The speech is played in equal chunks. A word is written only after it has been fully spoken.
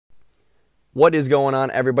What is going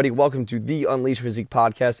on, everybody? Welcome to the Unleash Physique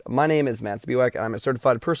podcast. My name is Matt Spiewak, and I'm a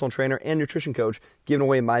certified personal trainer and nutrition coach, giving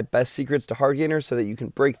away my best secrets to hard gainers so that you can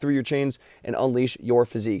break through your chains and unleash your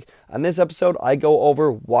physique. On this episode, I go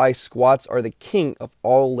over why squats are the king of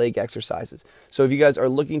all leg exercises. So if you guys are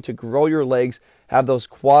looking to grow your legs, have those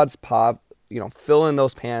quads pop, fill in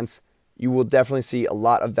those pants, you will definitely see a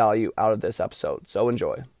lot of value out of this episode. So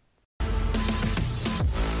enjoy.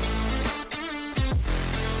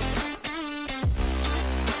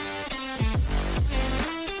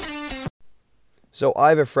 So I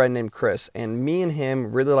have a friend named Chris, and me and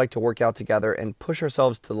him really like to work out together and push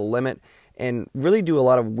ourselves to the limit and really do a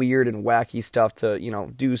lot of weird and wacky stuff to,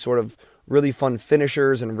 do sort of really fun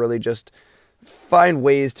finishers and really just find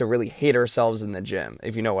ways to really hate ourselves in the gym,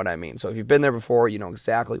 if you know what I mean. So if you've been there before, you know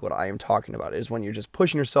exactly what I am talking about. It is when you're just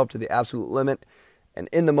pushing yourself to the absolute limit, and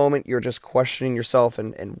in the moment you're just questioning yourself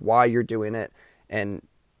and why you're doing it, and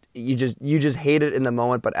you just hate it in the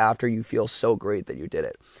moment, but after you feel so great that you did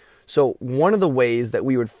it. So one of the ways that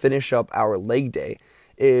we would finish up our leg day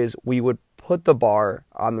is we would put the bar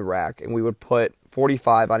on the rack and we would put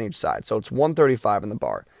 45 on each side. So it's 135 on the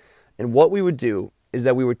bar. And what we would do is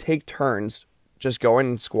that we would take turns just going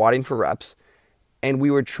and squatting for reps, and we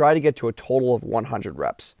would try to get to a total of 100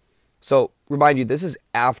 reps. So remind you, this is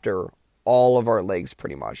after all of our legs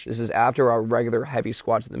pretty much. This is after our regular heavy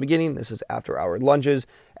squats in the beginning. This is after our lunges,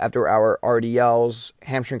 after our RDLs,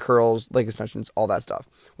 hamstring curls, leg extensions, all that stuff.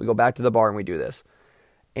 We go back to the bar and we do this.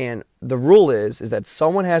 And the rule is that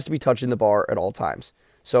someone has to be touching the bar at all times.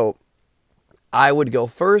 So I would go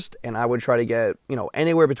first and I would try to get,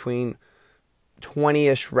 anywhere between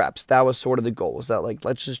 20-ish reps. That was sort of the goal. Was that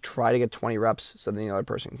let's just try to get 20 reps so then the other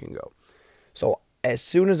person can go. So as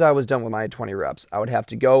soon as I was done with my 20 reps, I would have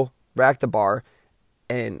to go rack the bar,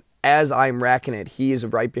 and as I'm racking it, he is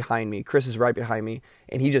right behind me. Chris is right behind me,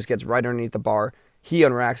 and he just gets right underneath the bar. He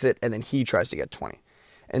unracks it, and then he tries to get 20.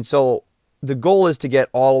 And so the goal is to get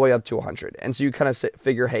all the way up to 100. And so you kind of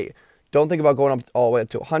figure, hey, don't think about going up all the way up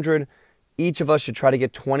to 100. Each of us should try to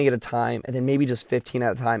get 20 at a time, and then maybe just 15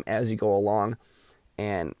 at a time as you go along.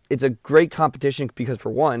 And it's a great competition because, for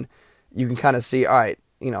one, you can kind of see, all right,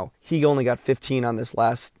 he only got 15 on this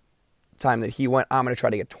last time that he went. I'm going to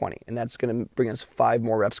try to get 20, and that's going to bring us 5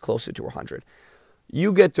 more reps closer to 100.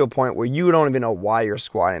 You get to a point where you don't even know why you're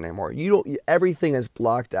squatting anymore. Everything is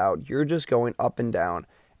blocked out. You're just going up and down,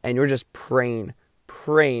 and you're just praying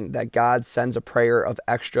that God sends a prayer of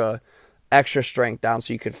extra strength down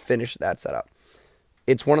so you could finish that setup.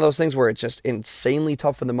 It's one of those things where it's just insanely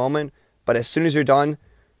tough in the moment, but as soon as you're done,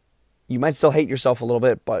 you might still hate yourself a little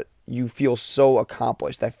bit, but you feel so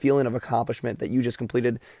accomplished, that feeling of accomplishment that you just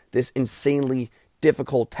completed this insanely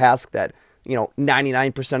difficult task that,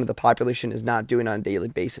 99% of the population is not doing on a daily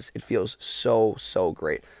basis. It feels so, so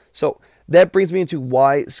great. So that brings me into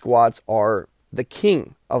why squats are the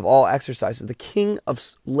king of all exercises, the king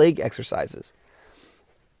of leg exercises.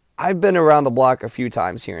 I've been around the block a few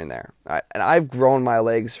times here and there, right? And I've grown my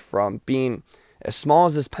legs from being as small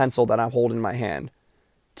as this pencil that I'm holding in my hand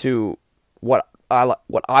to what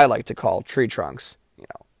I like to call tree trunks.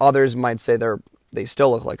 Others might say they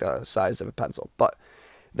still look like a size of a pencil, but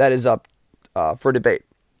that is up for debate.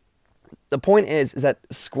 The point is that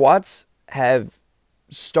squats have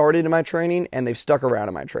started in my training and they've stuck around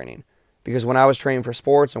in my training, because when I was training for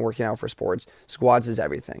sports and working out for sports, squats is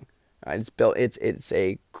everything. Right? It's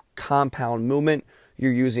a compound movement.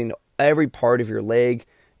 You're using every part of your leg.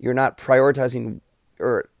 You're not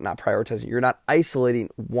you're not isolating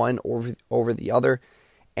one over the other,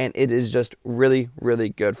 and it is just really, really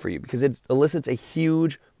good for you because it elicits a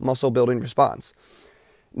huge muscle building response.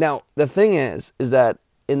 Now, the thing is that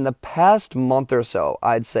in the past month or so,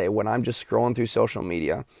 I'd say when I'm just scrolling through social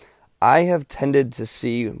media, I have tended to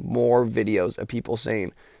see more videos of people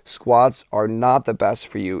saying squats are not the best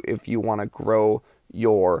for you if you want to grow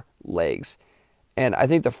your legs. And I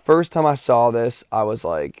think the first time I saw this, I was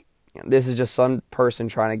like, this is just some person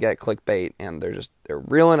trying to get clickbait, and they're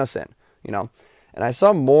reeling us in, And I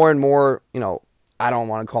saw more and more, I don't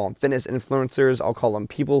want to call them fitness influencers. I'll call them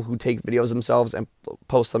people who take videos themselves and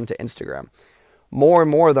post them to Instagram. More and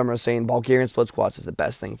more of them are saying Bulgarian split squats is the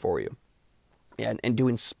best thing for you. Yeah, and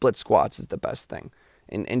doing split squats is the best thing.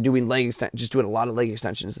 And doing just doing a lot of leg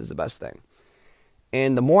extensions is the best thing.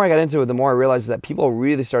 And the more I got into it, the more I realized that people are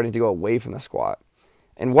really starting to go away from the squat.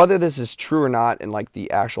 And whether this is true or not in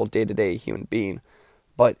the actual day-to-day human being,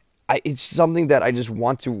 but it's something that I just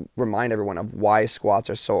want to remind everyone of why squats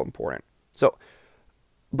are so important. So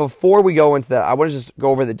before we go into that, I want to just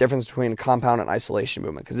go over the difference between compound and isolation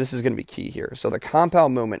movement, because this is going to be key here. So the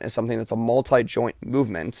compound movement is something that's a multi-joint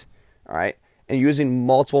movement, all right? and using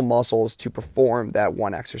multiple muscles to perform that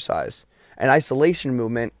one exercise. An isolation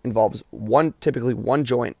movement involves typically one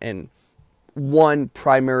joint and one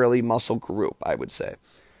primarily muscle group, I would say.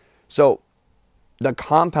 So the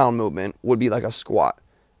compound movement would be like a squat,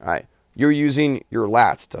 all right? You're using your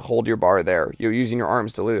lats to hold your bar there. You're using your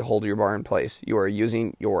arms to hold your bar in place. You are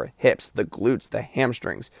using your hips, the glutes, the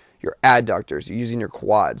hamstrings, your adductors. You're using your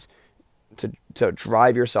quads to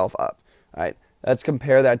drive yourself up, all right? Let's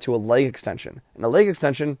compare that to a leg extension. In a leg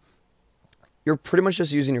extension, you're pretty much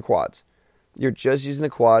just using your quads. You're just using the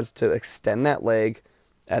quads to extend that leg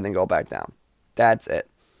and then go back down. That's it.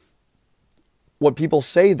 What people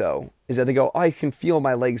say, though, is that they go, I can feel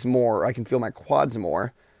my legs more, or I can feel my quads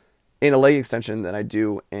more in a leg extension than I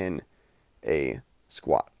do in a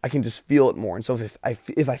squat. I can just feel it more. And so if I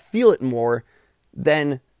feel it more,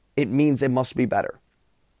 then it means it must be better.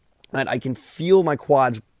 And I can feel my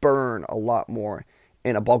quads burn a lot more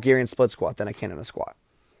in a Bulgarian split squat than I can in a squat.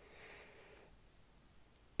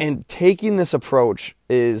 And taking this approach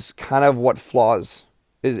is kind of what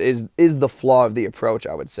is the flaw of the approach,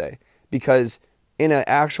 I would say. Because in an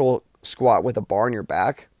actual squat with a bar on your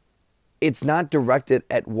back, it's not directed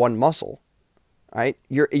at one muscle, right?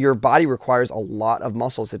 Your body requires a lot of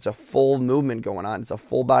muscles. It's a full movement going on. It's a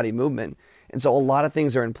full body movement. And so a lot of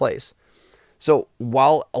things are in place. So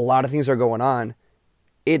while a lot of things are going on,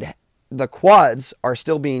 the quads are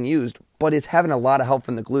still being used, but it's having a lot of help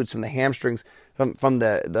from the glutes, from the hamstrings, from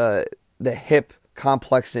the hip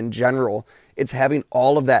complex in general. It's having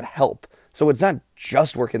all of that help. So it's not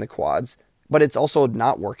just working the quads, but it's also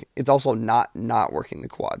not working. It's also not working the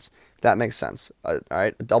quads, if that makes sense. All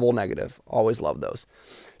right, a double negative. Always love those.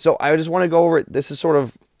 So I just want to go over it. This is sort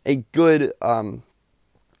of a good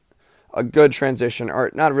transition,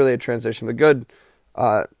 or not really a transition, but a good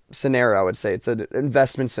scenario, I would say. It's an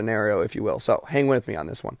investment scenario, if you will. So hang with me on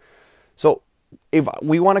this one. So if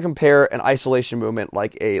we want to compare an isolation movement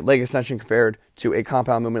like a leg extension compared to a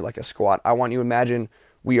compound movement like a squat, I want you to imagine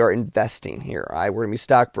we are investing here. All right, we're gonna be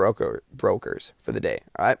stock brokers for the day.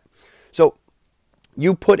 All right, so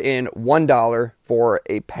you put in $1 for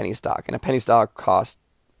a penny stock, and a penny stock costs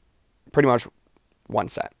pretty much 1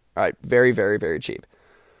 cent. All right, very, very, very cheap.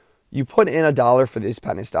 You put in $1 for these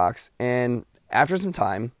penny stocks, and after some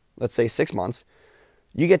time, let's say 6 months,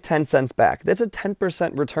 you get 10 cents back. That's a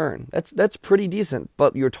 10% return. That's pretty decent,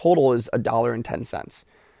 but your total is $1.10.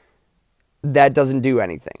 That doesn't do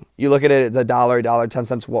anything. You look at it, it's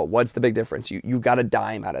 $1.10. What's the big difference? You got a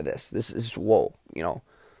dime out of this. This is, whoa,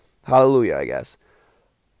 hallelujah, I guess.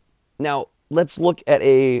 Now, let's look at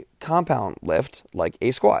a compound lift like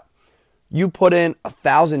a squat. You put in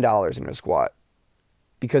 $1,000 in a squat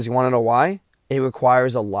because you want to know why? It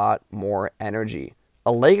requires a lot more energy.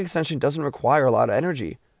 A leg extension doesn't require a lot of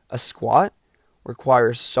energy. A squat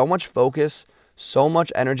requires so much focus, so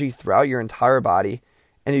much energy throughout your entire body,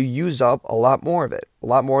 and you use up a lot more of it, a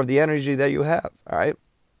lot more of the energy that you have, all right?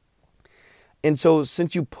 And so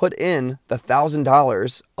since you put in the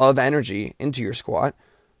 $1,000 of energy into your squat,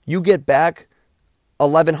 you get back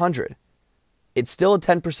 $1,100. It's still a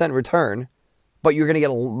 10% return, but you're going to get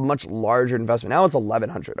a much larger investment. Now it's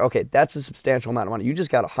 $1,100. Okay, that's a substantial amount of money. You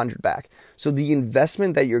just got $100 back. So the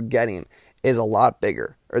investment that you're getting is a lot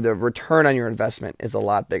bigger, or the return on your investment is a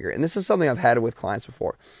lot bigger. And this is something I've had with clients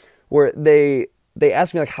before, where they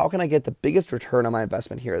ask me, like, how can I get the biggest return on my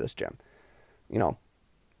investment here at this gym?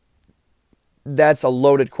 That's a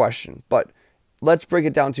loaded question, but let's break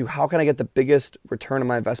it down to how can I get the biggest return on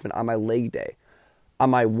my investment on my leg day, on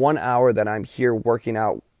my 1 hour that I'm here working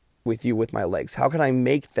out with you with my legs? How can I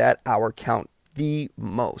make that hour count the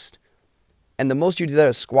most? And the most you do that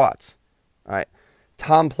is squats. All right.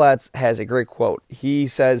 Tom Platz has a great quote. He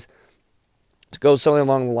says, it goes something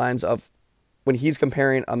along the lines of, when he's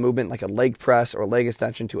comparing a movement like a leg press or a leg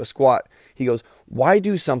extension to a squat, he goes, why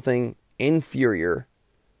do something inferior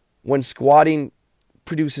when squatting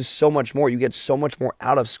produces so much more? You get so much more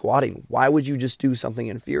out of squatting. Why would you just do something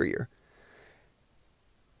inferior?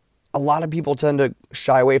 A lot of people tend to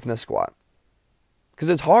shy away from the squat because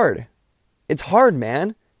it's hard. It's hard,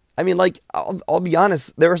 man. I mean, like, I'll be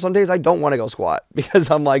honest, there are some days I don't want to go squat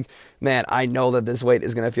because I'm like, man, I know that this weight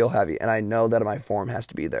is going to feel heavy and I know that my form has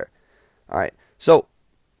to be there. All right, so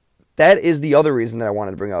that is the other reason that I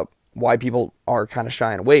wanted to bring up why people are kind of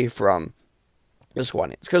shying away from the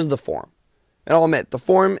squatting. It's because of the form. And I'll admit, the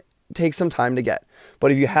form takes some time to get.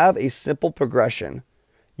 But if you have a simple progression,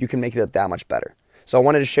 you can make it that much better. So I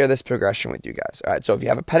wanted to share this progression with you guys. All right, so if you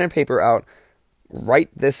have a pen and paper out, write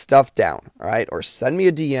this stuff down, all right? Or send me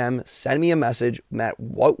a DM, send me a message. Matt,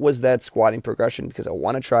 what was that squatting progression? Because I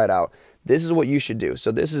want to try it out. This is what you should do.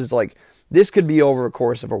 So this is like, this could be over a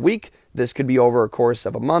course of a week. This could be over a course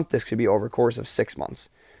of a month. This could be over a course of 6 months.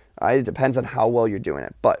 All right? It depends on how well you're doing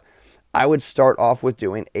it. But I would start off with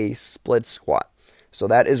doing a split squat. So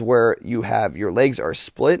that is where you have your legs are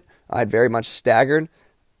split, very much staggered,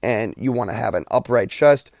 and you want to have an upright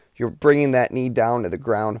chest. You're bringing that knee down to the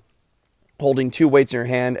ground, holding 2 weights in your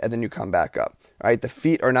hand, and then you come back up. All right? The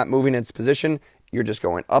feet are not moving in its position. You're just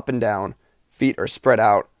going up and down. Feet are spread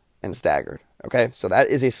out and staggered. Okay? So that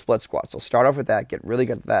is a split squat. So start off with that, get really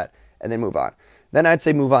good at that, and then move on. Then I'd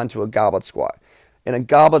say move on to a goblet squat. In a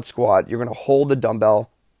goblet squat, you're going to hold the dumbbell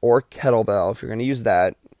or kettlebell. If you're going to use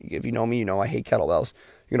that, if you know me, you know I hate kettlebells.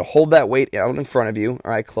 You're going to hold that weight out in front of you,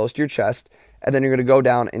 all right, close to your chest, and then you're going to go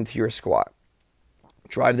down into your squat.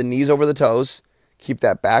 Drive the knees over the toes, keep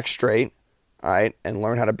that back straight, all right, and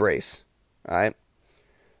learn how to brace, all right?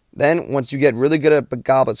 Then once you get really good at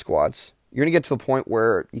goblet squats, you're going to get to the point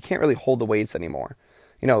where you can't really hold the weights anymore.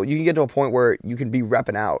 You know, you can get to a point where you can be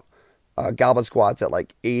repping out goblet squats at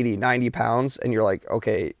like 80, 90 pounds, and you're like,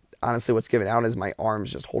 okay, honestly, what's giving out is my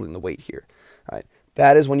arms just holding the weight here, all right?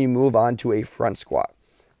 That is when you move on to a front squat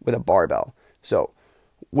with a barbell. So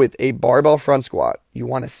with a barbell front squat, you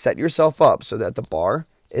want to set yourself up so that the bar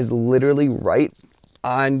is literally right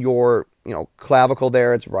on your, clavicle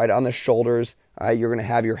there. It's right on the shoulders. You're going to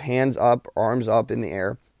have your hands up, arms up in the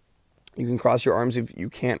air. You can cross your arms if you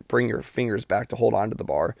can't bring your fingers back to hold on to the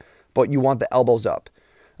bar, but you want the elbows up.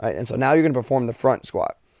 All right? And so now you're going to perform the front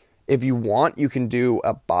squat. If you want, you can do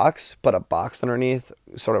a box, but a box underneath,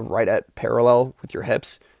 sort of right at parallel with your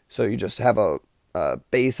hips. So you just have a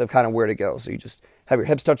base of kind of where to go. So you just have your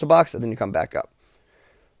hips touch the box, and then you come back up.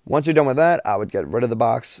 Once you're done with that, I would get rid of the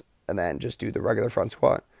box and then just do the regular front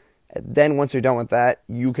squat. And then once you're done with that,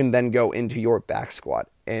 you can then go into your back squat.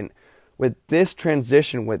 And with this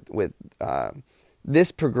transition, with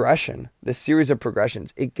this progression, this series of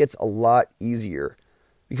progressions, it gets a lot easier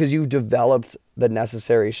because you've developed the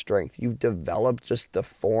necessary strength. You've developed just the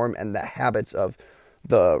form and the habits of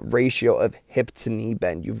the ratio of hip to knee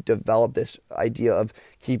bend. You've developed this idea of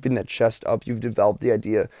keeping the chest up. You've developed the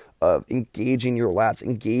idea of engaging your lats,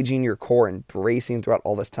 engaging your core, and bracing throughout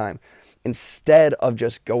all this time. Instead of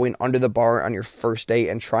just going under the bar on your first day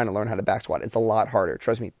and trying to learn how to back squat. It's a lot harder.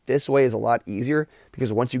 Trust me, this way is a lot easier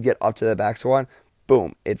because once you get up to the back squat,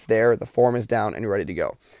 boom, it's there, the form is down, and you're ready to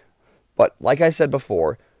go. But like I said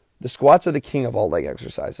before, the squats are the king of all leg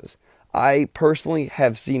exercises. I personally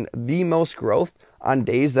have seen the most growth on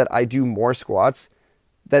days that I do more squats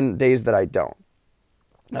than days that I don't.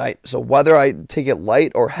 All right? So whether I take it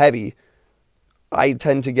light or heavy, I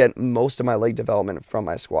tend to get most of my leg development from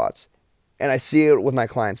my squats. And I see it with my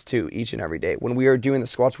clients too, each and every day. When we are doing the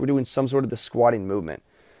squats, we're doing some sort of the squatting movement.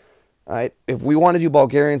 All right? If we want to do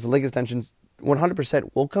Bulgarians and leg extensions,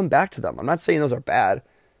 100% we'll come back to them. I'm not saying those are bad,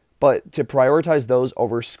 but to prioritize those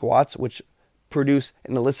over squats, which produce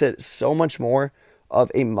and elicit so much more of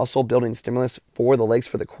a muscle building stimulus for the legs,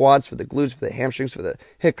 for the quads, for the glutes, for the hamstrings, for the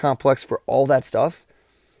hip complex, for all that stuff,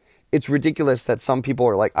 it's ridiculous that some people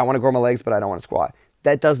are like, I want to grow my legs, but I don't want to squat.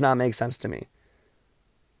 That does not make sense to me.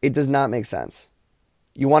 It does not make sense.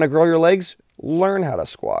 You want to grow your legs? Learn how to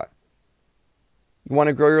squat. You want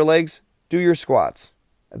to grow your legs? Do your squats.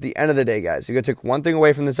 At the end of the day, guys, you're going to take one thing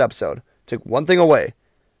away from this episode. Take one thing away.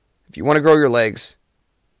 If you want to grow your legs,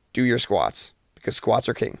 do your squats, because squats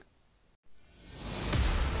are king.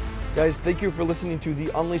 Guys, thank you for listening to the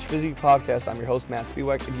Unleash Physique podcast. I'm your host, Matt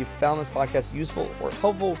Spiewak. If you found this podcast useful or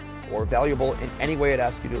helpful or valuable in any way, I'd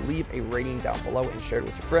ask you to leave a rating down below and share it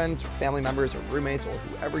with your friends, or family members, or roommates, or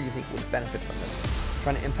whoever you think would benefit from this. I'm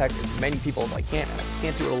trying to impact as many people as I can, and I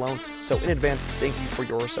can't do it alone. So in advance, thank you for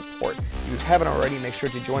your support. If you haven't already, make sure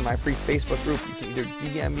to join my free Facebook group. You can either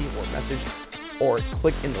DM me or message or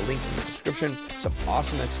click in the link in the description. Some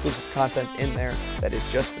awesome exclusive content in there that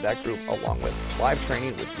is just for that group, along with live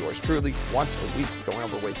training with yours truly once a week, going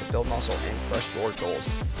over ways to build muscle and crush your goals.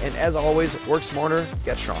 And as always, work smarter,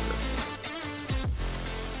 get stronger.